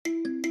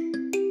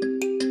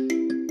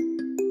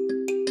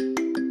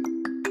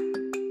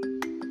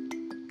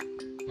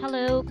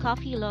Hello,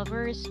 coffee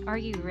lovers. Are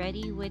you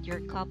ready with your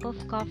cup of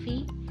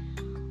coffee?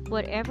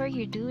 Whatever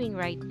you're doing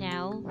right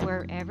now,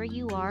 wherever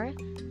you are,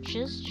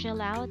 just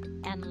chill out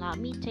and let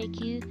me take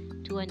you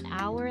to an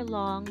hour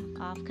long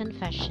of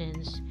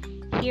confessions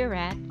here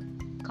at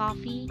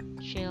Coffee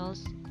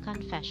Chills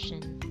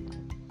Confession.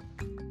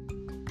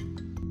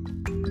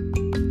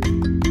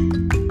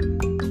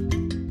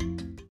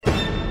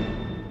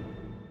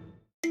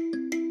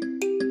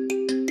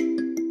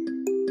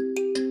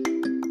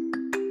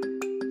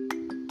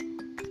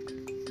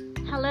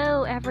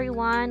 Hello,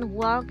 everyone.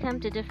 Welcome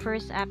to the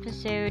first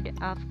episode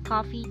of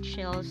Coffee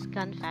Chills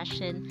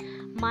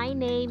Confession. My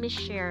name is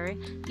Cher,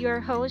 your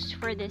host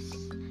for this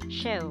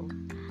show.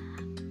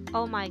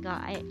 Oh my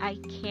god, I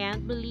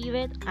can't believe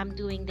it. I'm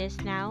doing this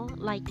now.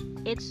 Like,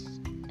 it's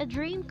a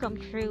dream come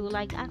true.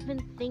 Like, I've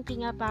been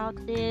thinking about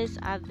this,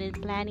 I've been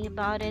planning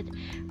about it,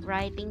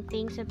 writing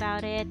things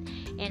about it,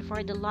 and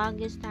for the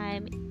longest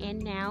time. And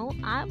now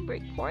I'm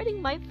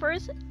recording my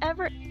first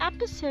ever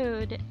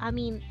episode. I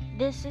mean,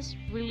 this is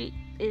really,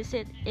 is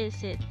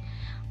it?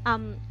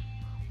 Um,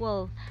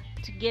 well,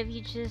 to give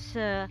you just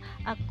a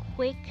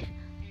quick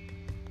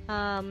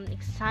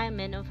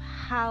excitement of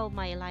how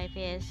my life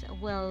is,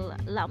 well,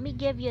 let me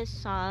give you a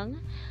song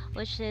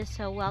which is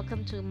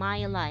Welcome to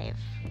My Life.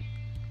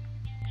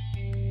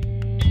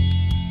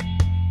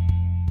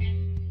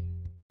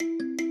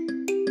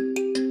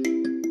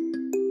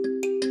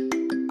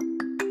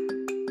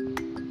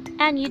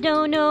 And you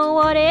don't know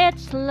what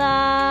it's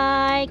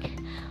like.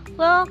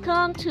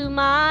 Welcome to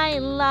my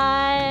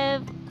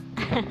life.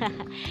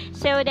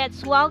 So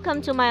that's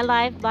Welcome to My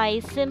Life by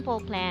Simple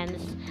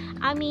Plans.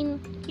 I mean,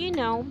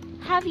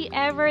 have you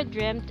ever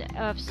dreamt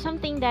of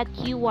something that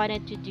you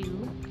wanted to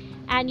do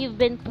and you've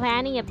been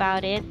planning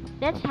about it?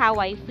 That's how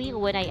I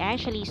feel when I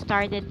actually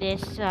started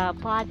this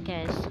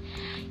podcast.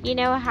 You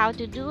know how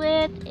to do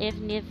it.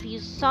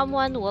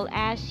 Someone will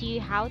ask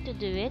you how to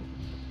do it,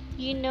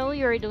 you know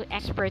you're the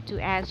expert to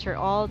answer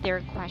all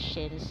their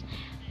questions.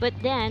 But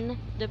then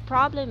the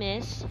problem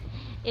is,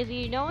 if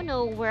you don't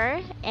know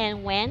where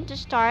and when to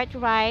start,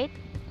 right,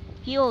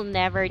 you'll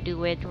never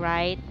do it,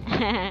 right?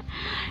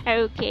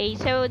 Okay,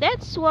 so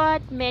that's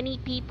what many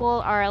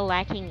people are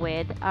lacking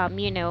with.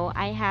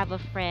 I have a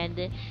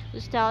friend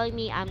who's telling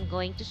me I'm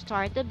going to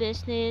start a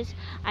business.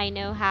 I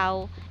know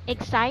how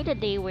excited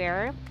they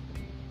were,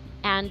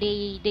 and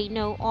they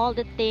know all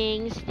the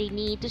things they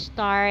need to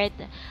start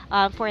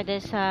for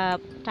this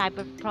type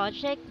of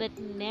project, but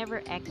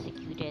never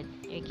executed.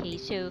 Okay,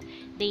 so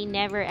they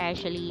never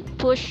actually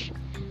push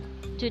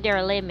to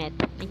their limit.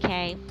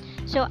 Okay,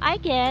 so I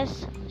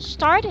guess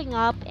starting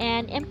up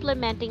and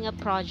implementing a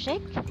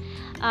project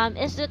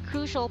is the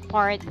crucial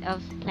part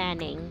of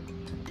planning,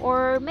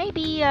 or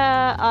maybe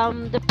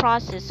the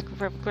process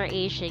for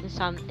creating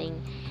something.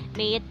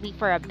 May it be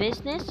for a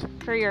business,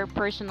 for your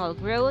personal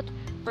growth,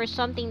 for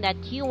something that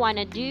you want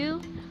to do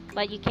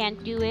but you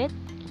can't do it.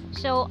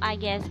 So I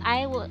guess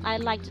I'd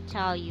like to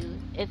tell you,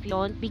 if you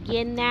don't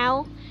begin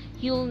now,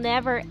 you'll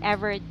never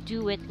ever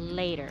do it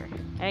later.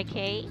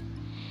 Okay?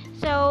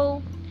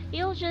 So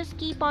you'll just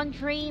keep on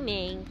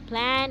dreaming,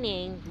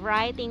 planning,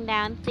 writing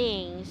down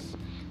things,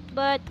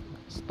 but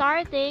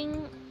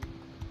starting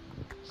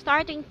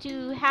starting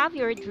to have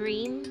your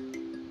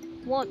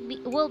dream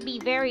will be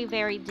very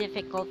very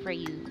difficult for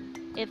you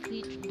if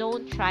you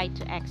don't try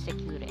to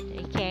execute it.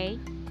 Okay,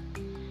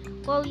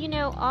 well,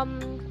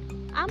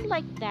 I'm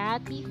like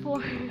that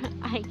before.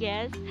 I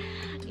guess.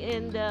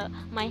 And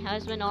my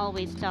husband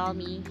always tell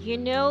me,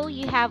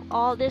 you have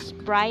all these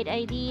bright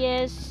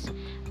ideas,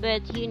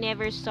 but you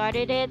never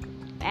started it.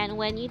 And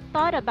when you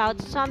thought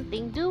about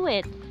something, do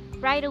it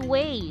right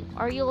away,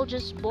 or you'll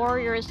just bore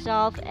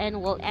yourself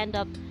and will end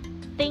up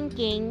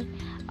thinking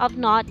of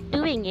not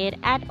doing it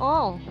at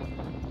all.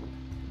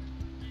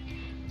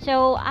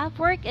 So I've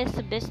worked as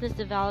a business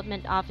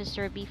development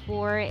officer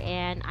before,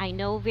 and I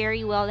know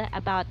very well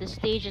about the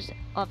stages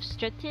of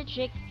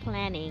strategic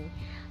planning,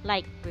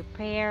 like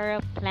prepare,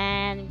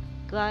 plan,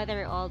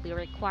 gather all the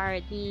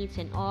required needs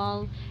and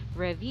all,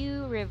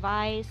 review,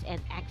 revise,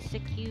 and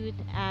execute.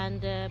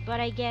 And but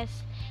I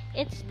guess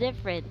it's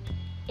different.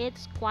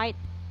 It's quite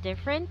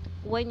different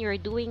when you're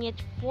doing it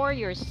for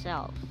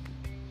yourself.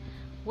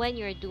 When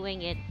you're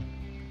doing it,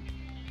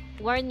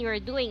 when you're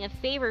doing a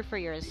favor for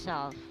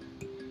yourself.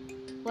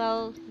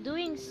 Well,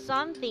 doing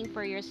something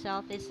for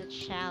yourself is a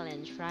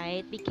challenge,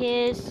 right?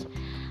 Because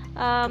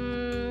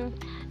um,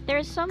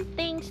 there's some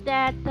things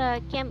that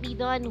can be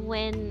done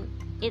when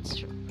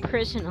it's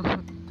personal.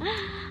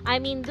 I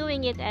mean,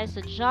 doing it as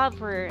a job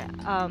for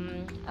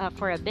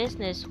a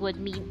business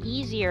would mean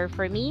easier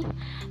for me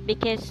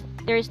because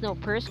there's no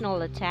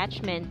personal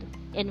attachment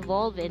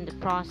involved in the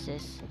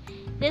process.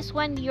 This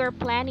when you're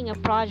planning a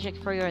project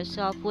for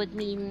yourself would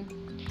mean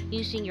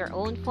using your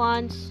own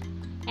funds,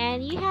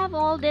 and you have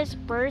all these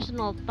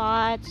personal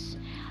thoughts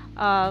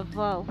of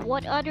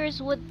what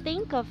others would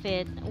think of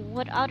it,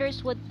 what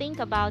others would think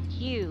about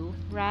you,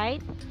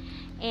 right?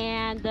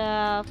 and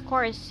of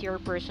course your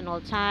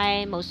personal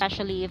time, most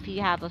especially if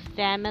you have a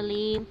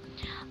family,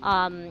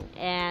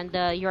 and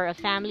you're a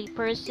family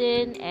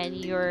person, and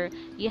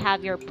you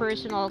have your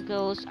personal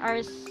goals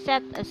are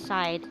set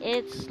aside.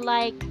 It's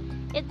like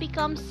it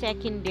becomes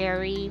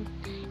secondary.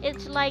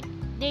 It's like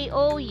they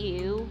owe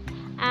you,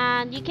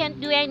 and you can't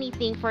do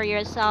anything for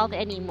yourself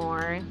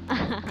anymore.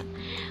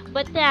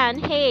 But then,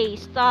 hey,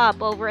 stop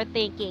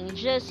overthinking.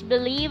 Just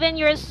believe in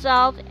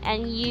yourself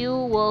and you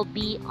will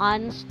be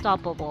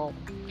unstoppable.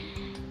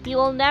 You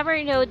will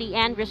never know the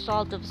end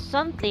result of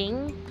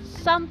something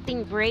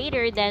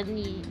greater than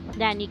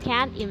you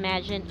can't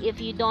imagine if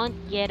you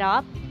don't get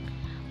up,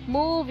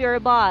 move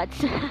your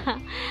butts,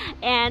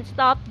 and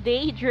stop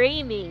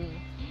daydreaming.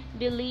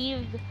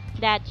 Believe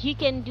that you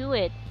can do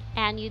it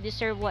and you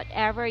deserve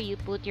whatever you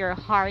put your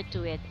heart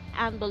to it,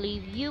 and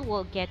believe you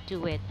will get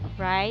to it,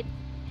 right?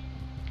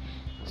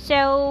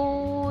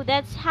 So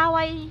that's how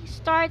I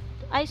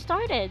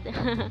started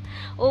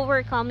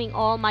overcoming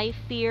all my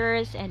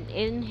fears and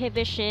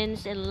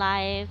inhibitions in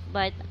life.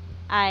 But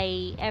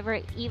I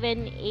ever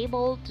even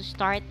able to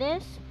start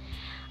this?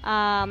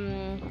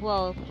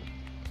 Well,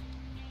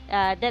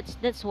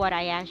 that's what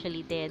I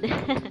actually did.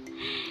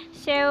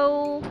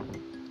 So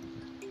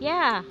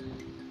yeah,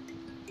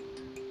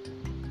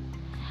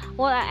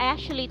 well, I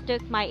actually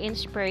took my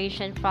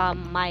inspiration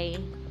from my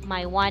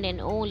one and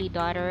only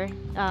daughter.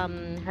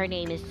 Her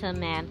name is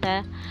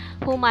Samantha,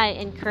 whom I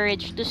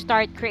encouraged to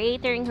start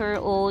creating her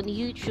own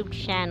YouTube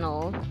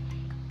channel.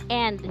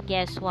 And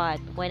guess what?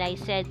 When I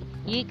said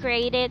you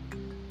create it,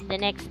 the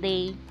next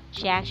day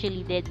she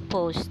actually did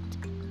post.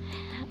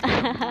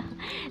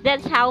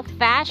 That's how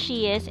fast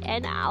she is,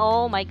 and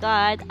oh my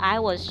god, I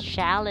was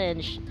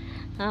challenged.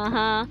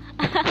 Uh-huh.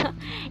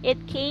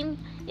 it came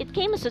it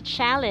came as a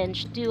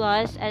challenge to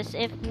us, as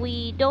if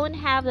we don't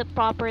have the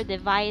proper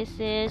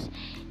devices.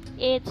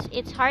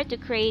 It's hard to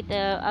create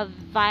a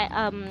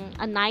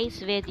nice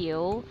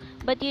video.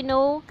 But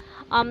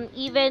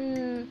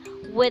even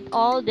with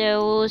all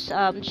those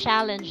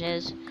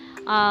challenges,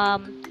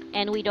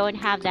 and we don't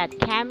have that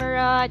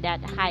camera,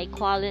 that high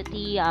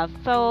quality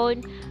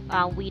phone.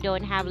 We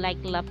don't have like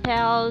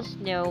lapels,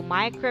 no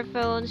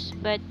microphones,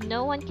 but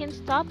no one can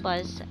stop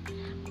us.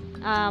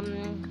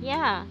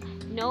 Yeah,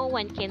 no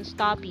one can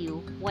stop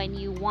you when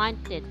you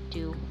wanted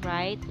to,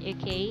 right?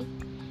 Okay,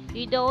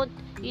 you don't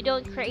you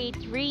don't create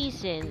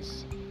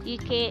reasons. You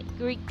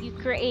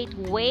create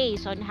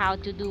ways on how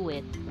to do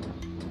it.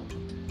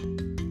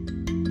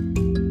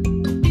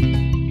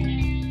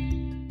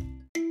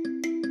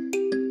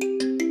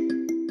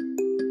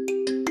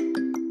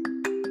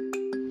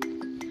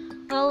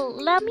 Well,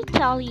 let me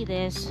tell you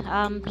this.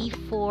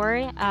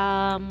 Before,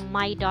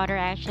 my daughter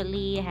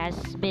actually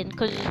has been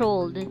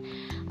controlled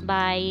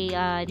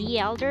by the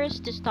elders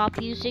to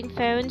stop using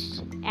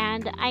phones.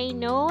 And I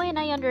know and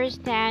I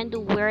understand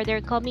where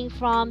they're coming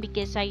from,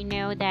 because I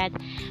know that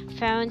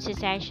phones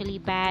is actually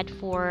bad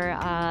for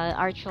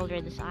our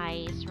children's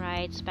eyes,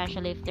 right?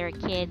 Especially if they're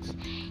kids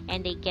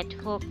and they get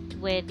hooked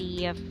with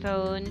the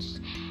phones,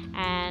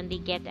 and they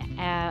get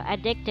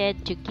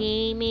addicted to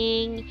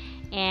gaming.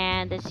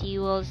 And as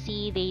you will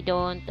see,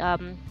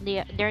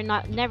 they're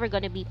not never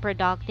going to be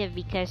productive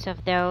because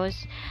of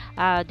those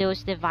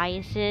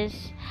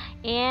devices.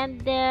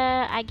 And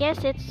I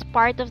guess it's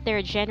part of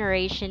their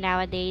generation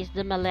nowadays,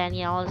 the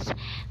millennials,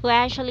 who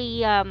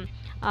actually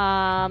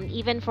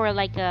even for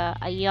like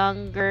a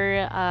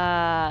younger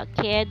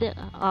kid,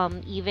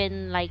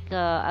 even like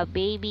a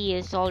baby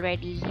is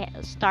already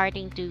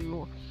starting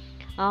to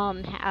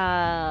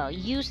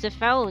use the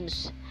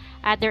phones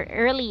at their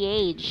early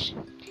age.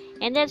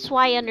 And that's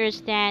why I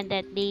understand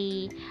that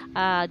the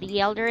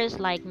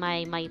elders, like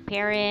my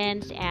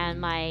parents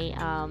and my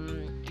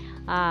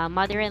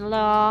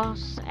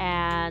mother-in-laws,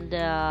 and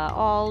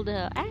all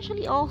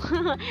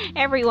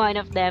every one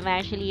of them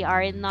actually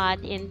are not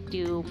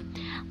into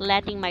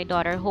letting my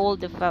daughter hold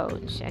the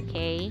phones.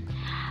 Okay.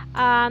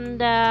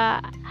 And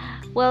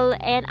well,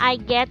 and I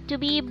get to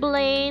be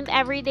blamed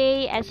every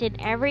day, as in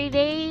every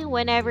day,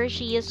 whenever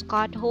she is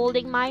caught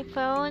holding my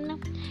phone,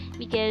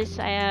 because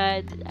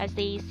as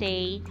they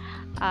say,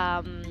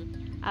 um,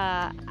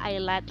 I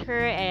let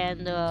her,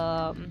 and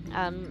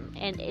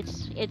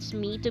it's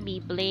me to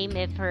be blamed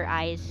if her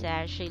eyes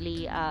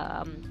actually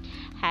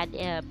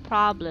had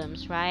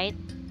problems, right?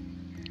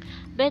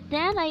 But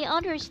then I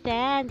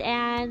understand,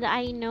 and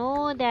I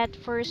know that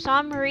for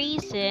some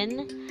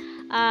reason,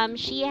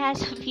 she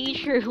has a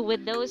future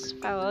with those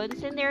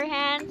phones in their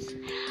hands.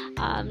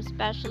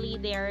 Especially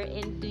they're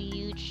into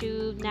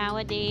YouTube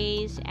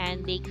nowadays,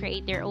 and they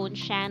create their own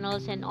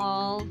channels and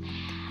all.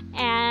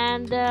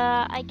 And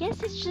I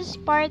guess it's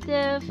just part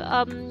of,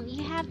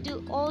 you have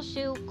to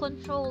also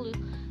control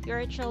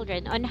your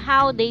children on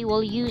how they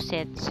will use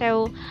it.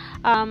 So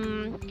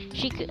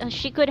she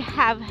could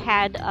have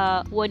had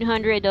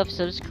 100 of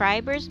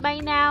subscribers by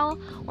now,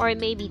 or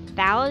maybe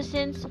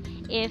thousands,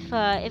 if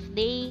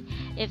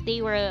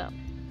they were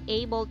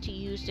able to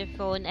use the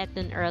phone at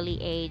an early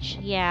age.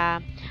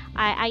 Yeah,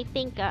 I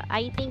think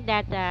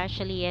that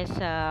actually is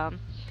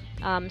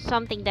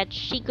something that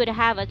she could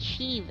have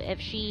achieved if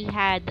she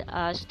had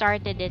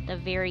started at a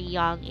very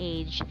young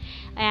age.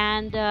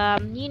 And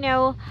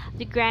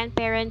the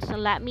grandparents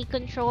let me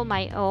control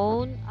my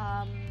own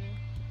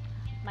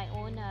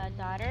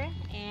daughter.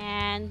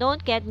 And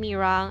don't get me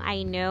wrong,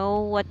 I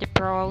know what the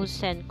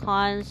pros and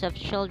cons of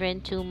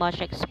children too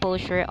much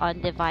exposure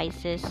on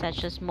devices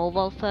such as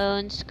mobile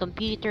phones,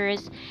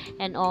 computers,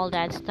 and all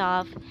that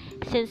stuff.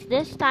 Since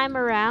this time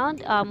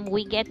around,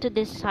 we get to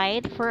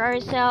decide for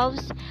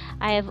ourselves.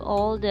 I have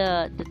all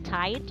the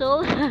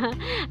title,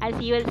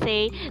 as you would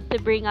say, to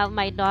bring up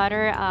my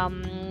daughter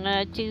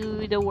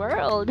to the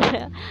world.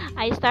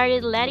 I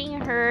started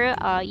letting her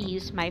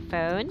use my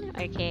phone.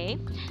 Okay,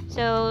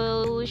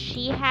 so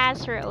she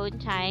has her own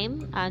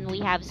time, and we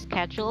have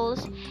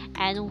schedules.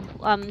 And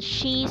when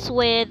she's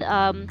with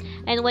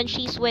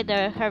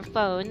her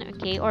phone,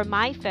 okay, or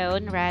my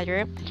phone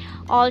rather,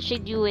 all she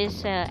do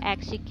is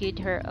execute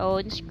her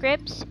own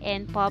scripts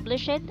and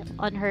publish it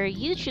on her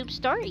YouTube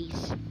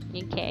stories.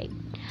 Okay.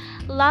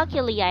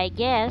 Luckily, I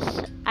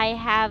guess I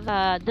have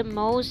the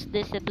most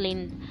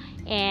disciplined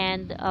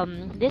and,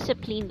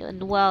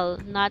 well,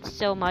 not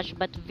so much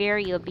but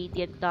very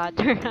obedient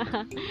daughter.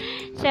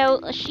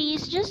 So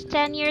she's just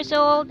 10 years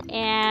old,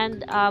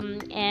 and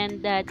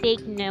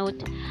take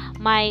note,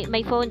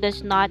 my phone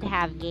does not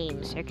have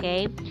games.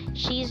 Okay,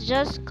 she's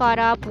just caught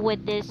up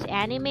with this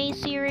anime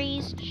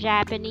series,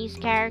 Japanese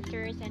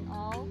characters and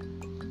all.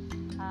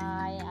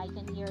 I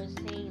can hear her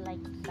say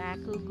like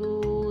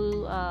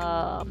Bakugo,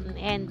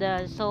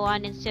 and so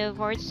on and so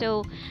forth.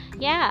 So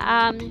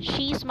yeah,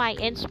 she's my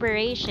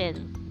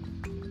inspiration,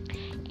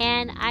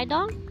 and I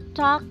don't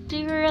talk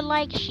to her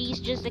like she's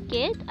just a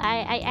kid.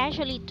 I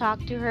actually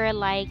talk to her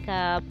like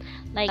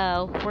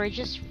we're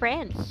just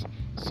friends.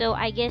 So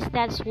I guess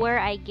that's where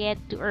I get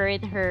to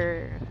earn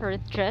her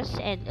trust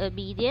and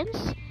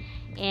obedience,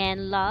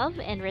 and love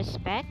and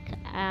respect,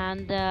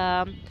 and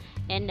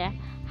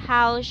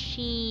how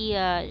she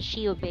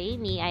obey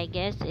me, I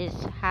guess, is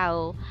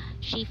how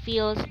she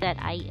feels that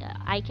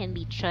I can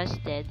be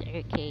trusted.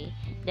 Okay,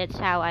 that's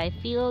how I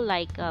feel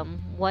like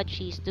what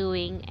she's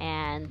doing,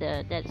 and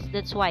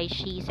that's why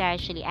she's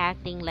actually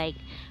acting like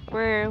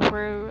we're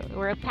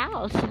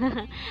pals,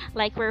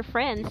 like we're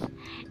friends.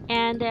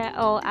 And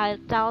I'll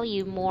tell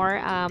you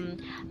more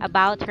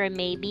about her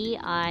maybe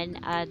on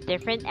a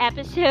different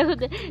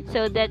episode.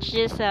 So that's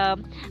just a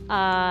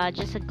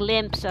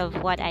glimpse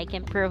of what I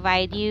can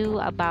provide you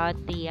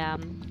about the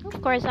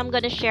of course, I'm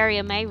gonna share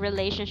you my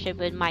relationship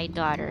with my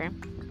daughter.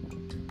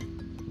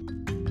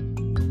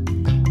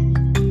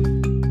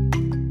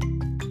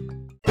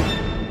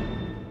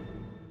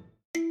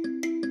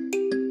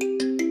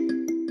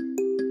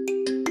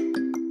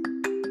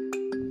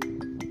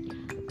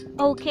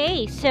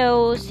 Okay,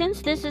 so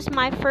since this is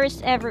my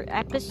first ever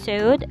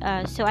episode,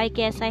 so I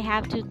guess I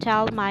have to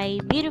tell my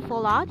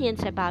beautiful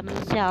audience about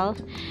myself.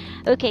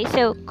 Okay,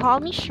 so call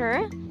me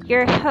Sure,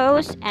 your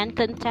host and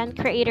content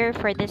creator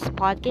for this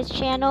podcast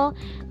channel,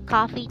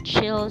 Coffee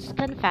Chills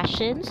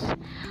Confessions.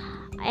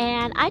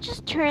 And I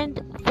just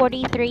turned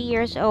 43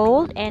 years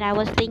old, and I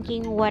was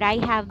thinking what I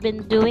have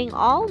been doing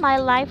all my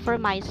life for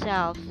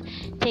myself.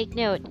 Take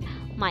note,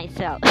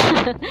 myself.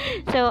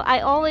 So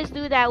I always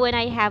do that when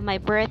I have my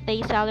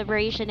birthday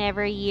celebration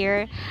every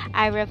year.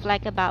 I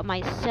reflect about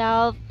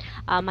myself,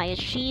 my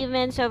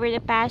achievements over the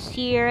past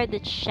year, the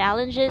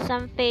challenges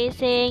I'm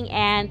facing,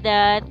 and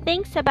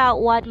things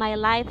about what my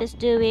life is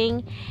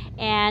doing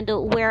and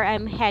where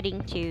I'm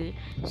heading to.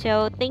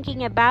 So,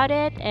 thinking about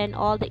it and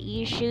all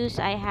the issues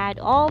I had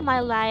all my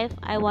life,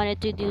 I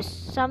wanted to do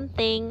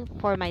something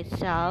for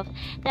myself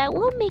that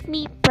will make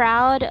me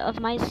proud of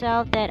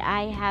myself, that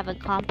I have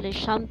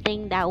accomplished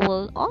something that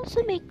will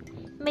also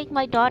make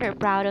my daughter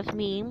proud of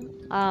me,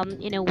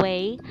 in a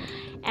way.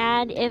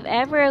 And if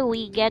ever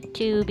we get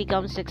to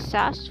become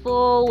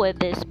successful with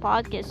this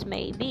podcast,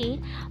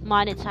 maybe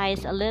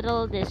monetize a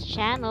little this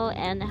channel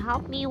and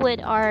help me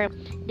with our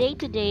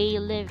day-to-day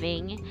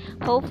living,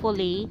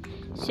 hopefully.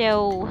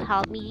 So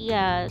help me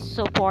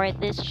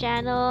support this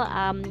channel.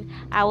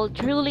 I will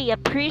truly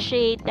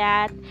appreciate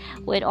that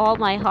with all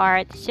my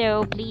heart.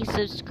 So please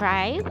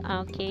subscribe.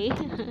 Okay.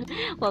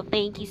 Well,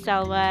 thank you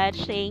so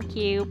much. Thank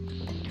you.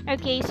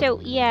 Okay,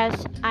 so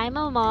yes, I'm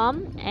a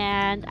mom,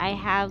 and I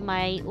have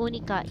my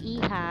única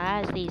hija,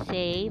 as they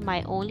say,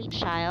 my only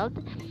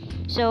child.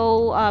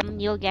 So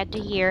you'll get to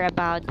hear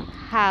about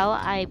how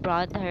I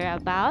brought her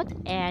about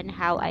and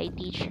how I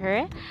teach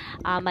her,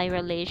 my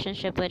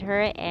relationship with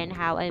her, and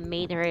how I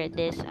made her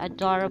this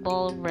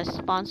adorable,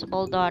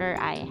 responsible daughter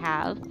I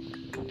have.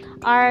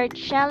 Our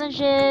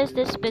challenges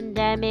this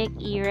pandemic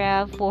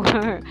era for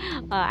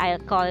I'll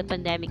call it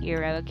pandemic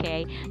era.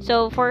 Okay,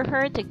 so for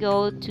her to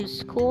go to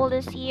school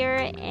this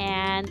year,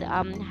 and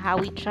how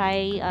we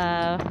try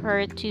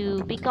her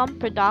to become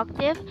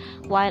productive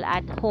while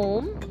at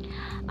home.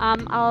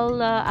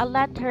 I'll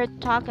let her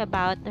talk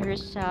about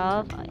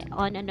herself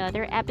on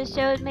another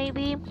episode,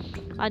 maybe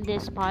on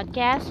this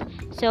podcast.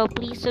 So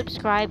please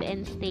subscribe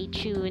and stay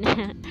tuned.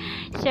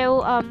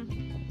 So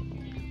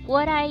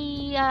What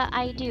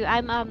I do,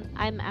 I'm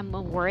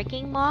a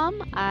working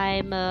mom.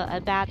 I'm a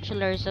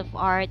bachelor's of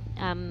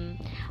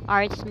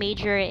arts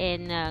major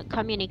in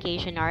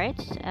communication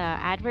arts,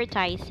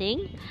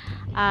 advertising,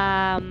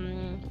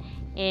 um,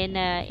 in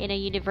a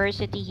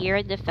university here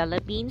in the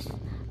Philippines.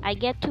 I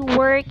get to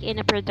work in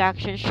a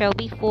production show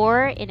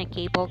before in a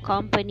cable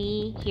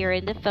company here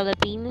in the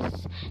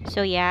Philippines.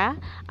 So yeah,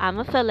 I'm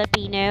a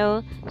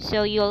Filipino.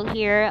 So you'll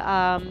hear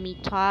me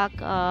talk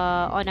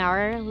on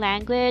our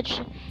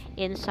language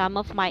in some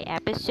of my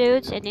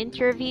episodes and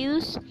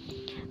interviews,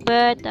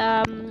 but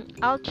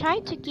I'll try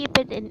to keep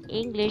it in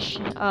English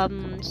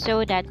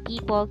so that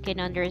people can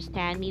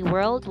understand me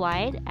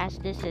worldwide, as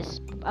this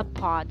is a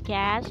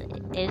podcast,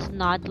 is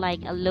not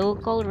like a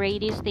local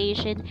radio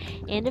station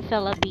in the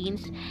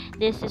Philippines.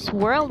 This is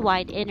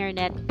worldwide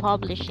internet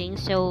publishing,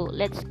 so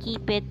let's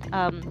keep it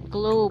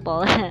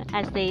global,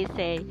 as they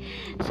say.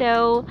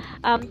 So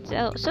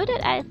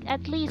that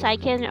at least I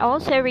can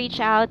also reach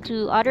out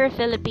to other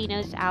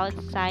Filipinos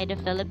outside the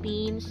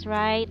Philippines,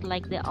 right?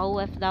 Like the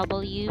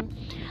OFW,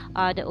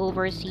 the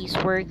overseas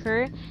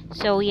worker.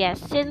 So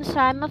yes, since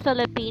I'm a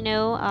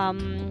Filipino,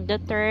 the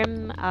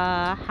term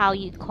how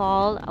you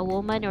call a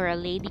woman or a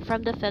lady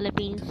from the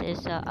Philippines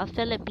is a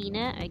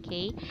Filipina.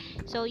 Okay,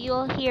 so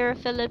you'll hear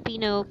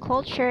Filipino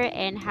culture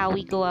and how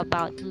we go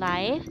about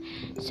life.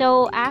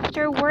 So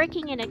after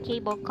working in a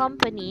cable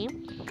company,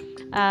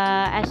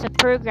 as a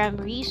program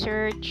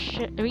researcher,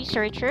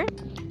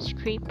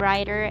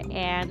 scriptwriter,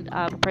 and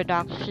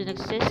production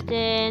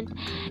assistant,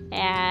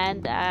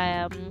 and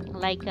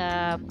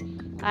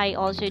I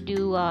also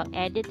do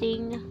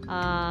editing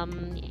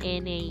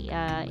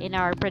in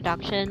our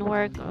production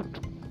work.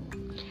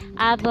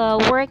 I've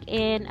worked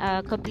in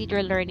a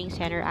computer learning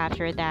center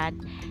after that.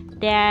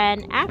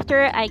 Then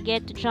after I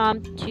get to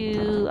jump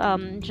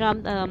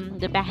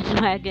the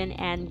bandwagon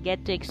and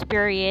get to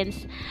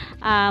experience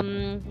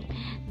um,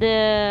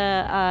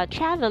 the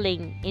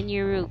traveling in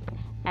Europe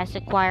as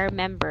a choir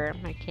member,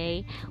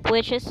 okay,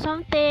 which is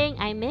something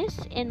I miss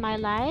in my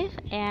life.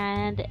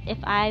 And if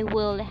I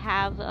will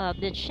have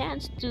the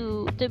chance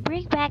to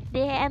bring back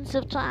the hands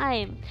of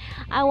time,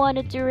 I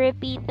wanted to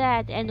repeat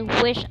that and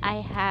wish I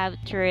have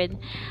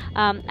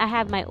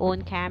my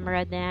own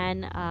camera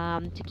then,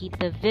 to keep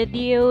the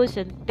videos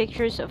and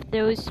pictures of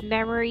those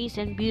memories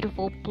and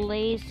beautiful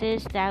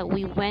places that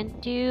we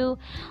went to,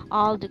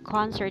 all the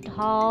concert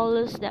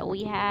halls that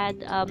we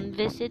had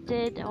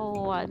visited.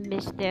 Oh, I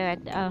missed that.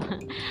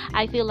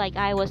 I feel like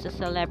I was a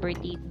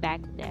celebrity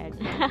back then.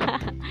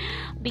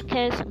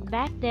 Because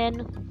back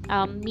then,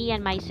 me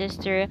and my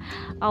sister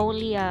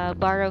only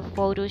borrow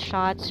photo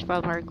shots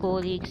from our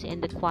colleagues in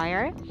the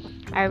choir.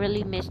 I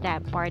really miss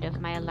that part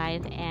of my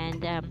life.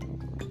 And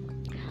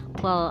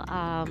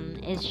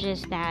it's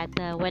just that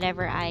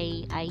whenever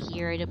I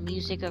hear the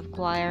music of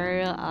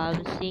choir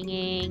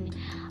singing,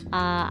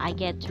 I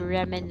get to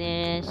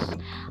reminisce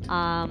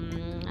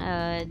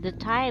the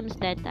times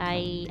that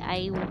I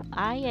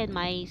and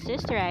my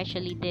sister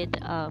actually did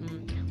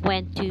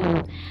went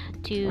to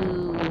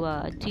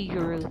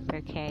Europe.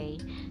 Okay,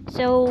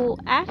 so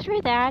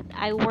after that,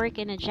 I work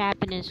in a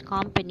Japanese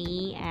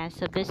company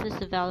as a business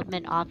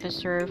development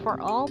officer for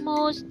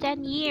almost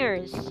 10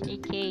 years.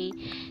 Okay,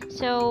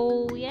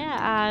 so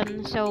yeah,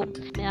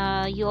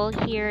 you'll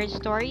hear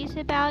stories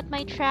about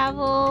my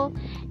travel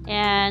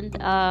and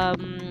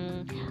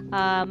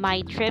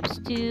my trips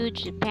to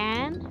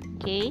Japan.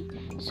 Okay,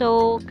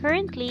 so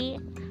currently,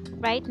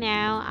 right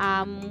now,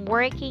 I'm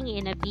working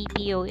in a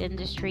BPO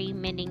industry,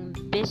 meaning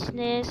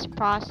business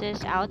process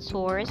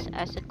outsource,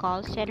 as a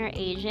call center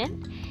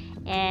agent.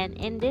 And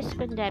in this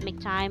pandemic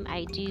time,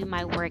 I do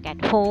my work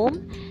at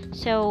home.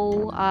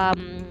 So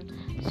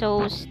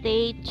so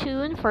stay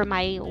tuned for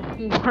my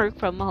work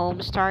from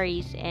home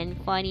stories and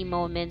funny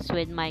moments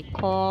with my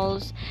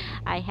calls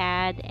I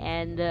had,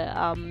 and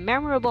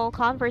memorable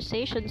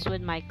conversations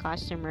with my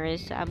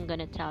customers. I'm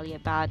gonna tell you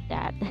about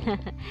that.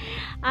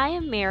 I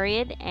am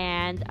married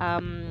and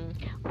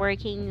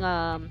working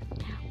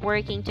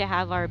to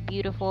have our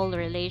beautiful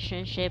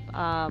relationship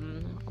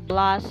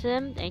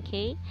blossomed.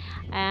 Okay,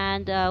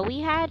 and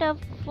we had a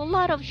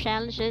lot of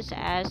challenges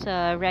as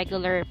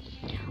regular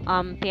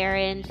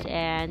parents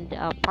and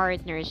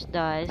partners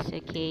does.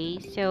 Okay,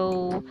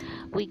 so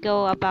we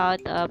go about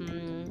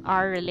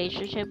our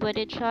relationship with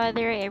each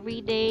other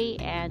every day,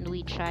 and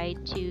we try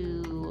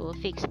to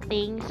fix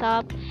things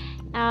up.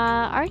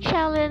 Our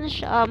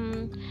challenges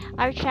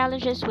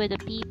with the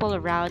people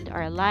around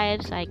our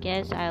lives, I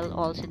guess I'll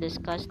also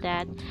discuss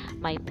that.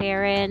 My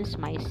parents,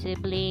 my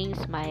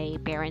siblings, my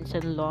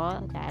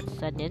parents-in-law,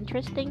 that's an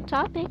interesting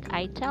topic,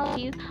 I tell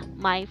you.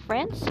 My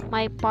friends,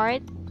 my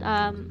part,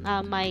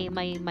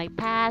 my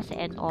past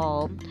and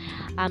all.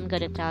 I'm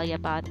gonna tell you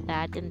about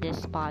that in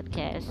this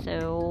podcast.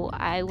 So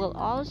I will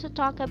also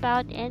talk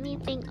about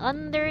anything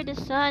under the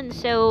sun.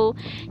 So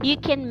you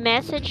can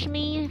message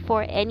me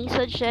for any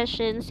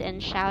suggestions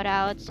and shout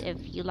outs if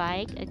you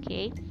like.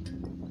 Okay,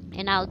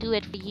 and I'll do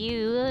it for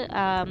you.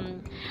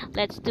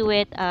 Let's do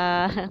it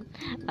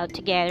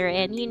together,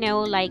 and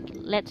like,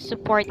 let's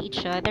support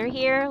each other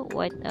here.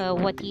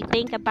 What do you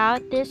think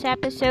about this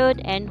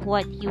episode and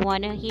what you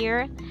want to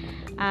hear?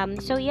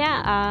 So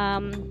yeah,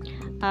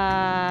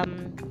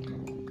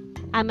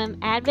 I'm an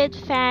avid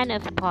fan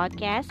of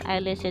podcasts. I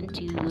listen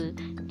to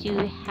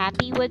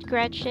Happy with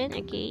Gretchen,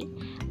 okay?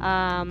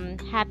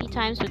 Happy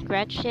Times with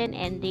Gretchen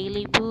and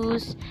Daily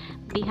Boost,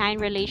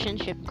 Behind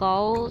Relationship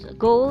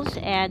Goals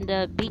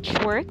and Beach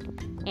Work.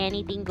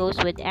 Anything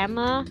Goes with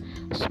Emma,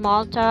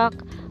 Small Talk,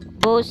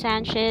 Bo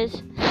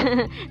Sanchez,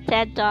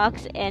 TED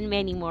Talks, and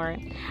many more.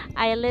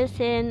 I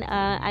listen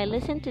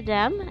to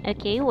them,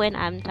 okay, when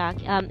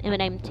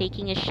I'm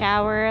taking a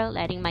shower,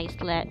 letting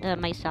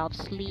myself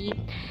sleep,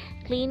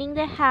 cleaning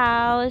the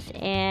house,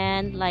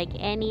 and like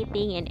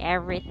anything and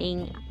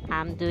everything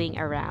I'm doing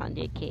around,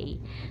 okay.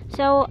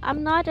 So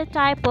I'm not the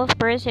type of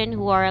person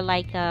who are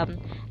like a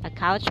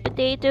couch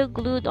potato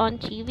glued on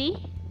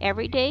TV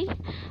every day.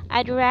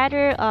 I'd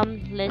rather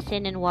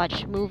listen and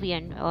watch movie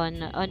on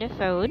the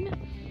phone,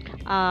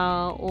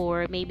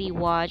 or maybe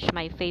watch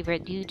my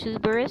favorite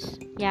YouTubers.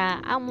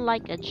 Yeah, I'm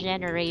like a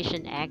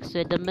Generation X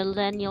with a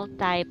millennial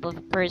type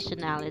of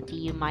personality,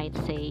 you might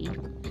say.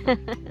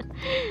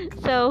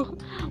 So,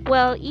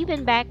 well,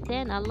 even back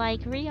then, I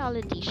like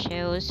reality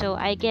shows. So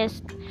I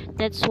guess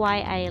that's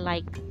why I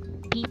like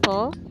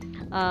people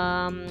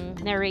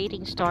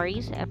narrating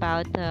stories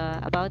about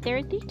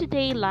their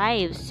day-to-day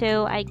lives.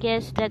 So I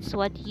guess that's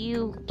what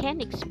you can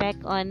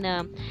expect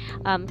on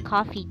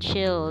Coffee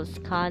Chills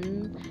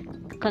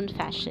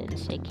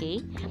Confessions.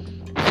 Okay,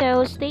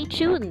 so stay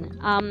tuned.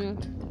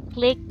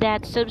 Click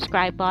that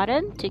subscribe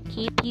button to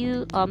keep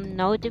you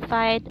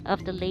notified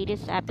of the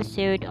latest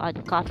episode on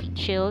Coffee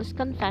Chills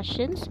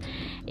Confessions.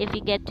 If you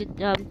get to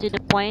the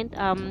point,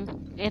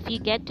 if you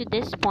get to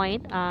this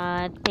point,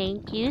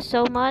 thank you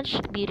so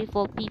much,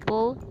 beautiful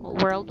people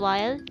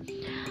worldwide.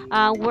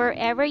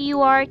 Wherever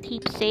you are,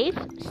 keep safe.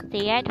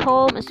 Stay at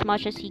home as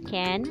much as you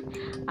can.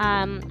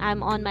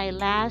 I'm on my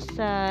last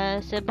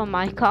sip of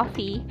my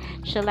coffee.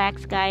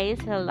 Chillax, guys.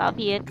 I love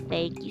you.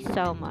 Thank you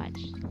so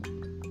much.